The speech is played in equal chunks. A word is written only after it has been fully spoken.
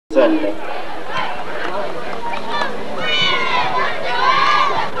Richardson.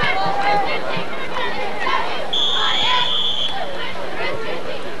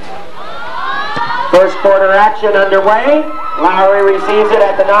 First quarter action underway. Lowry receives it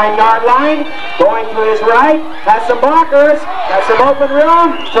at the 9-yard line. Going to his right. Has some blockers. Has some open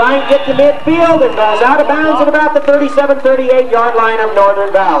room. Trying to get to midfield and goes out of bounds at about the 37-38-yard line of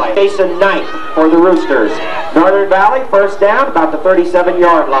Northern Valley. Jason Knight for the Roosters. Northern Valley first down about the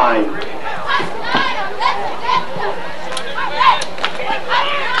 37-yard line.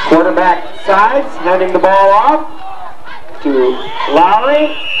 Quarterback sides, handing the ball off to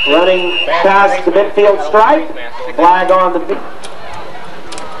Lowry, running past the midfield stripe. Flag on the field.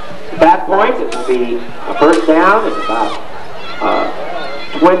 At that point, it will be a first down. It's about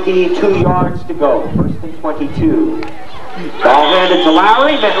 22 yards to go. First and 22. Ball handed to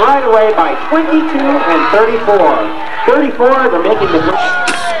Lowry, met right away by 22 and 34. 34, they're making the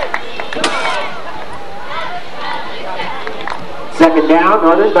second down,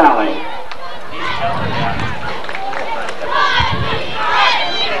 Northern Valley.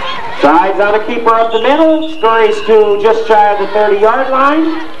 Sides on a keeper up the middle, scurries to just shy of the 30-yard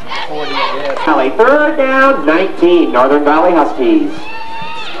line. Valley, third down, 19, Northern Valley Huskies.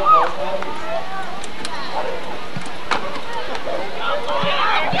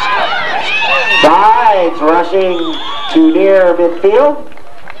 Sides rushing to near midfield.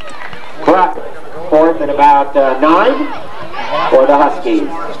 Fourth and about 9 for the Huskies.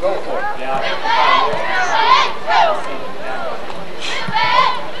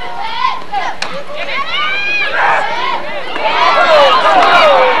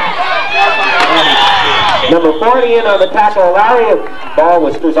 Number 40 in on the tackle, Lowry. Ball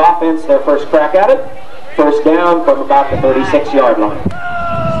was his offense, their first crack at it. First down from about the 36-yard line.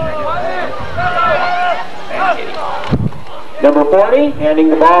 Number 40 handing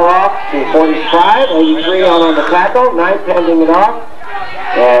the ball off to 45, 83 on the tackle, Knight handing it off,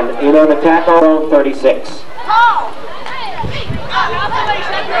 and in on the tackle, 36.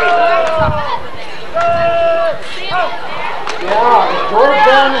 Yeah, George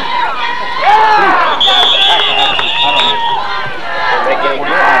done.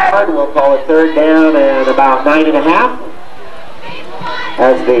 We'll call it third down and about 9.5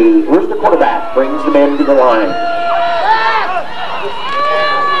 as the Rooster quarterback brings the men to the line.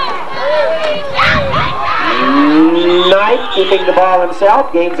 Knight keeping the ball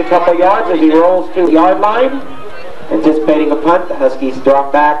himself, gains a couple yards as he rolls to the yard line. Anticipating a punt, the Huskies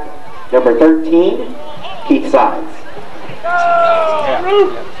drop back. Number 13, Keith Sides.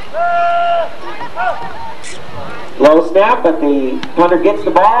 Low snap, but the punter gets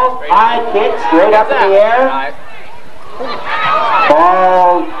the ball. High kick straight up in the air.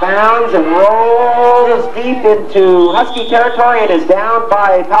 Ball bounds and rolls deep into Husky territory and is down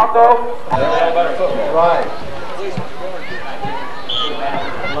by Palco.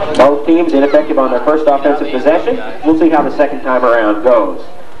 Both teams ineffective on their first offensive possession. We'll see how the second time around goes.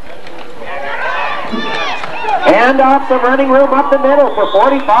 Hand off some running room up the middle for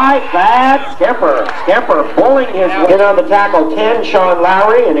 45. Bad Skipper. Skipper pulling his way in on the tackle. 10, Sean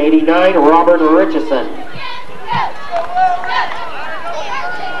Lowry, and 89, Robert Richardson.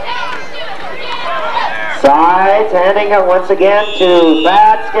 Sides handing it once again to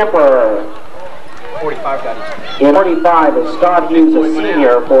Bad Skipper. 45 got it. In 45 is Scott Hughes, a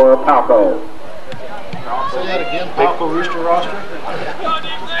senior for Palco. Say that again, Palco Rooster roster.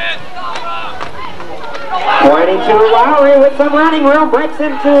 22, Lowry with some running room, breaks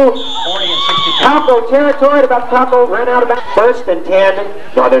into 40 and 62. Palco territory at about Palco, ran out of bounds. First and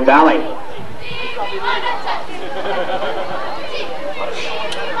 10, Northern Valley.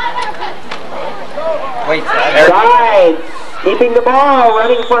 Wait, Sides, keeping the ball,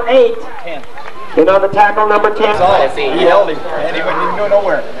 running for 8. 10. In on the tackle, number 10. He held him, and he didn't go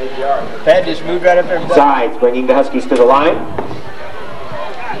nowhere. Pad just moved right up there. Sides, bringing the Huskies to the line.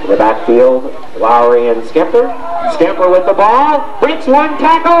 In the backfield, Lowry and Skipper. Skipper with the ball, breaks one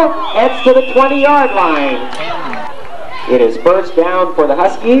tackle, heads to the 20-yard line. It is first down for the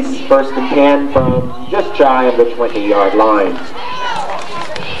Huskies, first and 10 from just shy of the 20-yard line.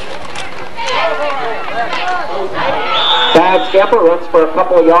 Thad Skipper runs for a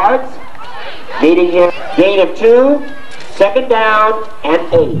couple of yards, meeting him, gain of 2, second down and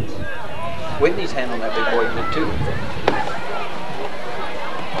 8. Whitney's handling that big boy good too.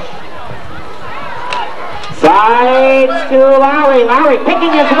 Sides to Lowry. Lowry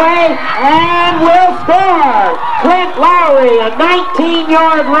picking his way and will score. Clint Lowry, a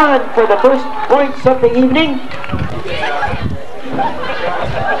 19-yard run for the first points of the evening.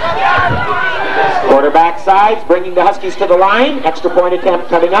 For Quarterback sides, bringing the Huskies to the line. Extra point attempt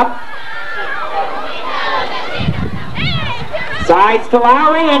coming up. Sides to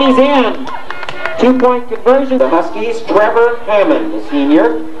Lowry, and he's in. 2-point conversion. The Huskies, Trevor Hammond, the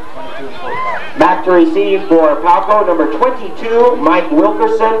senior. Back to receive for Palco, number 22, Mike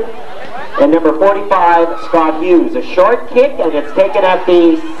Wilkerson, and number 45, Scott Hughes. A short kick, and it's taken at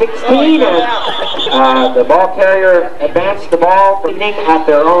the 16, and the ball carrier advanced the ball at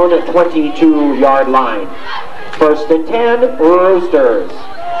their own 22-yard line. 1st and 10, Roosters.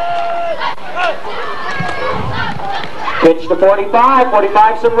 Pitch to 45,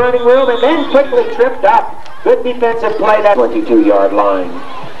 45 some running room, and then quickly tripped up. Good defensive play, that 22-yard line.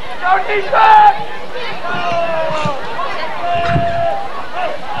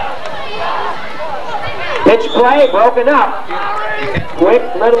 Pitch play, broken up.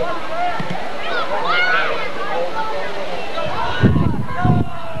 Quick little...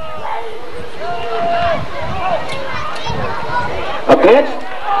 A pitch,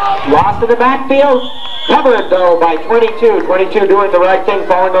 lost in the backfield. Covered, though, by 22. 22 doing the right thing,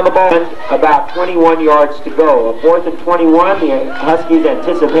 falling on the ball. And about 21 yards to go. A 4th and 21. The Huskies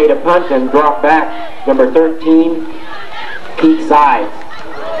anticipate a punt and drop back. Number 13, Pete Sides.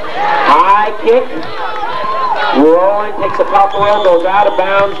 High kick. Rolling, takes a Palco run, goes out of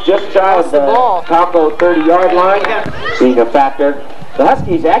bounds, just shy of the Palco 30-yard line. Being a factor. The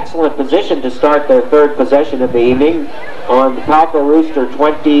Huskies' excellent position to start their 3rd possession of the evening on the Palco Rooster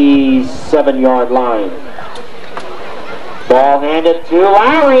 27-yard line. Ball handed to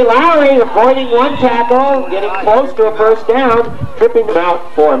Lowry. Lowry avoiding one tackle, getting close to a 1st down, tripping them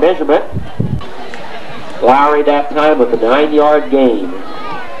out for a measurement. Lowry that time with a 9-yard gain.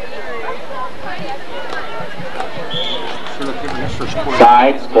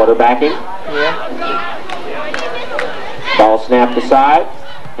 Sides, quarterbacking. Ball snapped aside.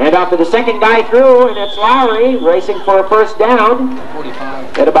 Hand off to the second guy through, and it's Lowry racing for a 1st down.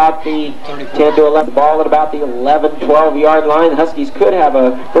 45. At about the 10 to 11. The ball at about the 11, 12-yard line. The Huskies could have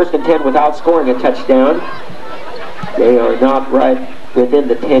a 1st and 10 without scoring a touchdown. They are not right within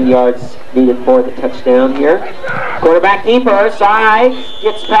the 10 yards needed for the touchdown here. Quarterback keeper, Sides,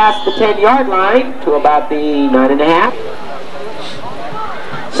 gets past the 10-yard line to about the 9.5.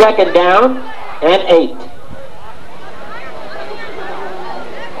 2nd down and 8.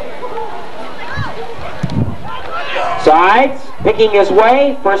 Sides, picking his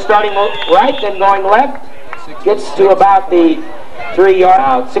way, first starting right, then going left. Gets to about the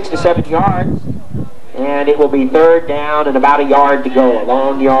 6 to 7 yards. And it will be 3rd down and about a yard to go. A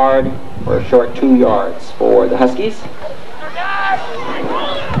long yard or a short 2 yards for the Huskies.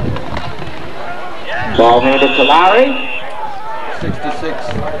 Ball handed to Lowry.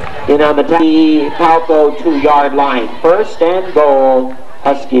 66. In on the Palco 2-yard line. 1st and goal,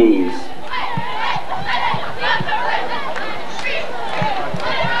 Huskies.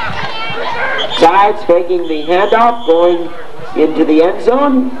 Sides faking the handoff, going into the end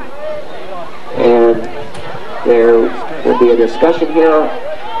zone. And there will be a discussion here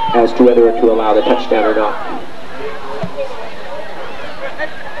as to whether to allow the touchdown or not.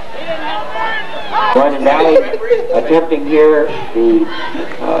 Vernon Valley attempting here to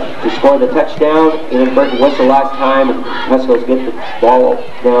score the touchdown. Inadvertent whistle last time, and Huskies get the ball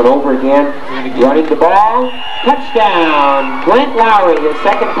down over again. Running the ball, touchdown! Clint Lowry, his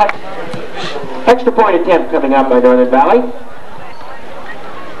 2nd touchdown. Extra point attempt coming up by Northern Valley.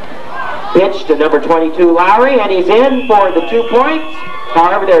 Pitch to number 22, Lowry, and he's in for the 2 points.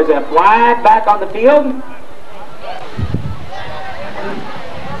 However, there's a flag back on the field.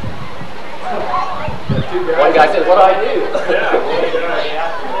 One guy says, what do I do?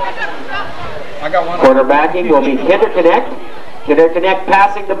 I got one. Quarterbacking will be Kinderconnect. Kinderconnect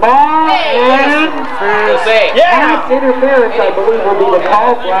passing the ball, and pass interference, I believe, will be the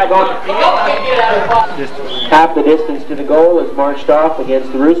call. Flag on the field. Half the distance to the goal is marched off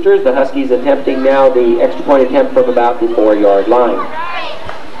against the Roosters. The Huskies attempting now the extra point attempt from about the 4-yard line.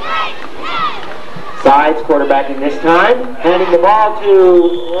 Sides quarterbacking this time, handing the ball to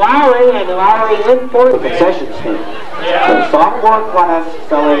Lowry, and Lowry in for the concession stand. So sophomore class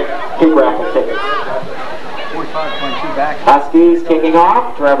selling kick raffle tickets. 45.2 back. Huskies kicking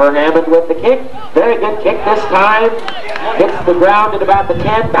off. Trevor Hammond with the kick. Very good kick this time. Hits the ground at about the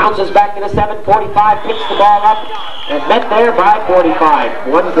 10. Bounces back to the 7. 45 picks the ball up and met there by 45.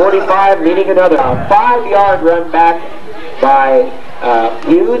 145 meeting another. A 5-yard run back by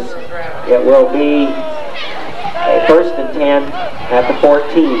Hughes. It will be a 1st and 10 at the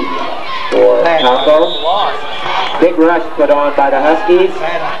 14 for Palco. Big rush put on by the Huskies.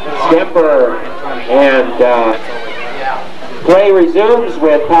 Skimper and Play resumes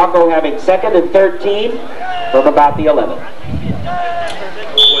with Palco having 2nd and 13 from about the 11.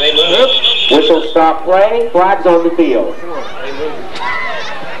 Whistle stop play, flags on the field.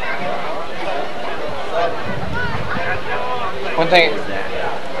 One thing,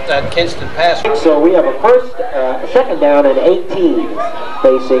 that Kinston pass. So we have a second down and 18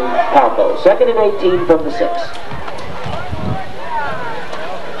 facing Palco. 2nd and 18 from the 6.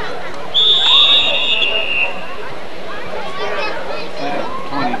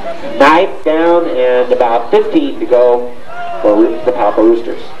 Knife down and about 15 to go for the Palco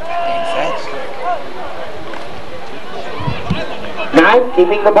Roosters. Knife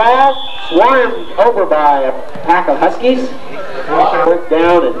keeping the ball, swarmed over by a pack of Huskies. 4th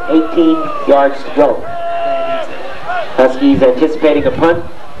down and 18 yards to go. Huskies anticipating a punt,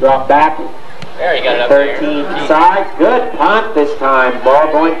 drop back. There, you got it up 13 side, good punt this time.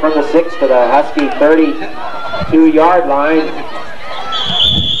 Ball going from the 6 to the Husky 32-yard line.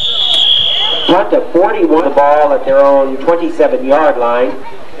 Punt of 41, the ball at their own 27-yard line.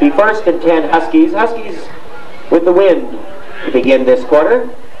 Be 1st and 10 Huskies. Huskies with the win to begin this quarter.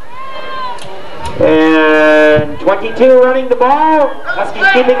 And 22 running the ball. Huskies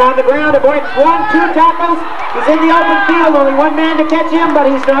keeping on the ground. Avoids 1-2 tackles. He's in the open field. Only one man to catch him, but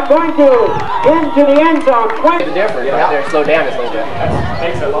he's not going to. Into the end zone. 20. The difference right there. Slow down a little bit.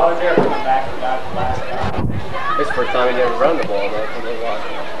 Makes a lot of difference back to back last time. This is the first time he ever run the ball.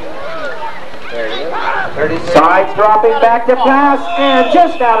 There he is. Sides dropping back to pass, and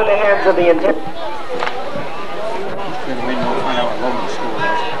just out of the hands of the intent.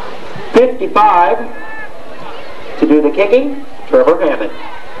 55 to do the kicking, Trevor Hammond.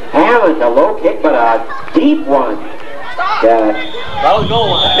 Hammond, a low kick, but a deep one that was goal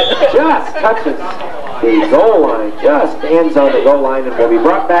line. just touches the goal line, just ends on the goal line, and will be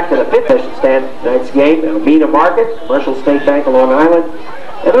brought back to the 5th session stand tonight's game. Almena Market, Commercial State Bank of Long Island,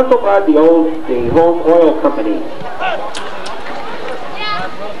 and Uncle Bud, the home oil company.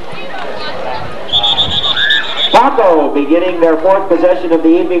 Palco beginning their 4th possession of the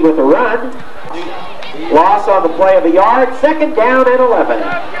evening with a run. Loss on the play of a yard. 2nd down and 11.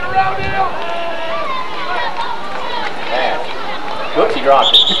 Whoops, he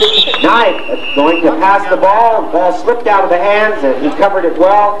dropped it. Knife going to pass the ball. Ball slipped out of the hands, and he covered it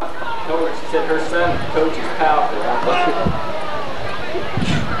well. She said her son coaches Palco.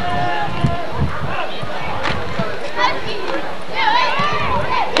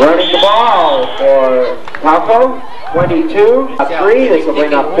 Running the ball for Palco, 22-3. This will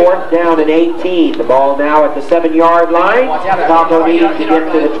bring up 4th down and 18. The ball now at the 7-yard line. Palco needing to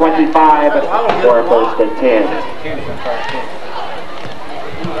get to the 25 for a 1st and 10.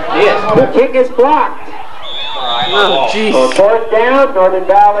 The kick is blocked. Oh, jeez. On 4th down, Northern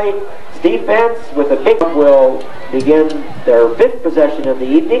Valley's defense with a big will begin their 5th possession of the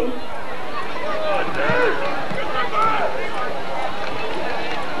evening.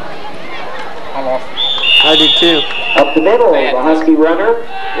 I did too. Up the middle, the Husky runner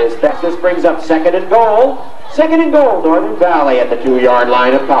is that. This brings up 2nd and goal. 2nd and goal, Northern Valley at the 2-yard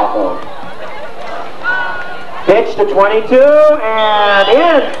line of Palco. Pitch to 22 and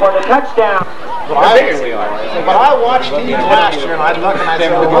in for the touchdown. But I watched these last year and I looked and I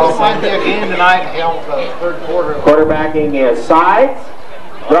said, well, this might be a game tonight. Hell, the 3rd quarter. Quarterbacking is sides,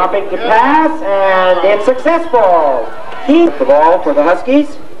 dropping to pass, and it's successful. Keep the ball for the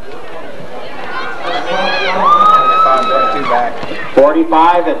Huskies.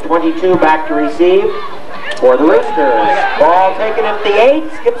 45 and 22 back to receive for the Roosters. Ball taken at the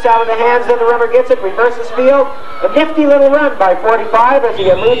 8, skips out of the hands, then the runner gets it, reverses field. A nifty little run by 45 as he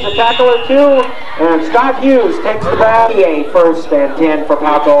eludes a tackle or two, and Scott Hughes takes the ball. A 1st and 10 for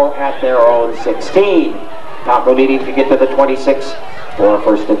Palco at their own 16. Palco needing to get to the 26 for a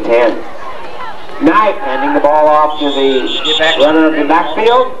 1st and 10. Knife handing the ball off to the runner of the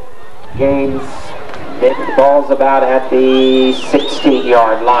backfield. Gains. The ball's about at the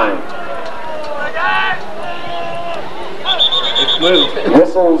 16-yard line. It's moved.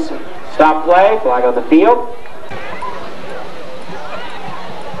 Whistles stop play, flag on the field.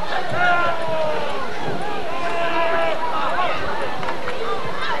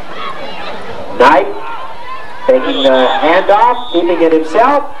 Knight taking the handoff, keeping it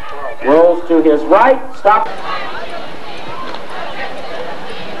himself, rolls to his right, stop.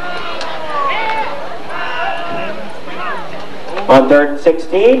 On 3rd and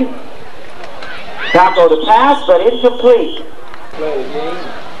 16, Palco to pass, but incomplete.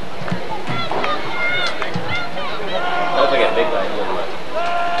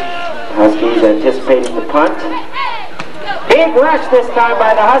 Huskies anticipating the punt. Big rush this time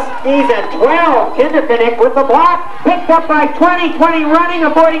by the Huskies, and 12. Kinderkinick with the block. Picked up by 20. 20 running,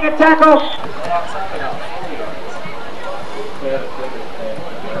 avoiding a tackle.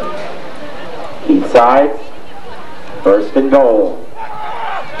 East side. First and goal.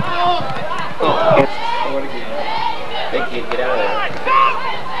 Big kid, get out of there.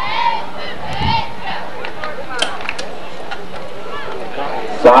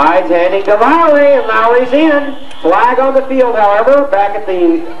 Sides handing to Lowry, and Lowry's in. Flag on the field, however, back at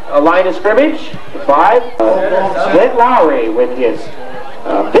the line of scrimmage. 5. Split Lowry with his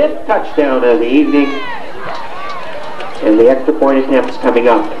 5th touchdown of the evening. And the extra point attempts coming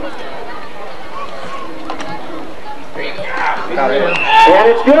up. And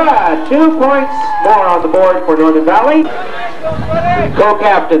it's good. 2 points more on the board for Northern Valley.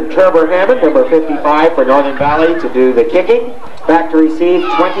 Co-captain Trevor Hammond, number 55 for Northern Valley, to do the kicking. Back to receive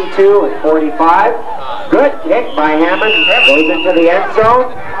 22 and 45. Good kick by Hammond. Goes into the end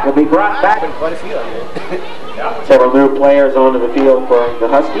zone. Will be brought back. Several new players onto the field for the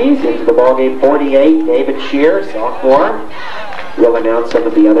Huskies. Into the ballgame, 48, David Shear, sophomore. We'll announce some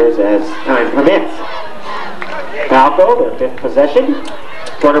of the others as time permits. Palco, their 5th possession.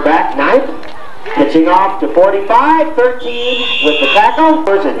 Quarterback, 9th. Pitching off to 45, 13 with the tackle.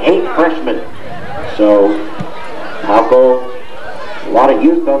 There's an 8 freshman. So, Palco, a lot of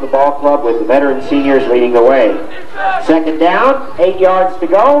youth on the ball club with the veteran seniors leading the way. Second down, 8 yards to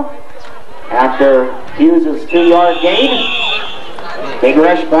go. After Hughes' 2-yard gain. Big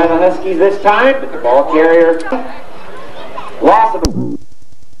rush by the Huskies this time, but the ball carrier loss of the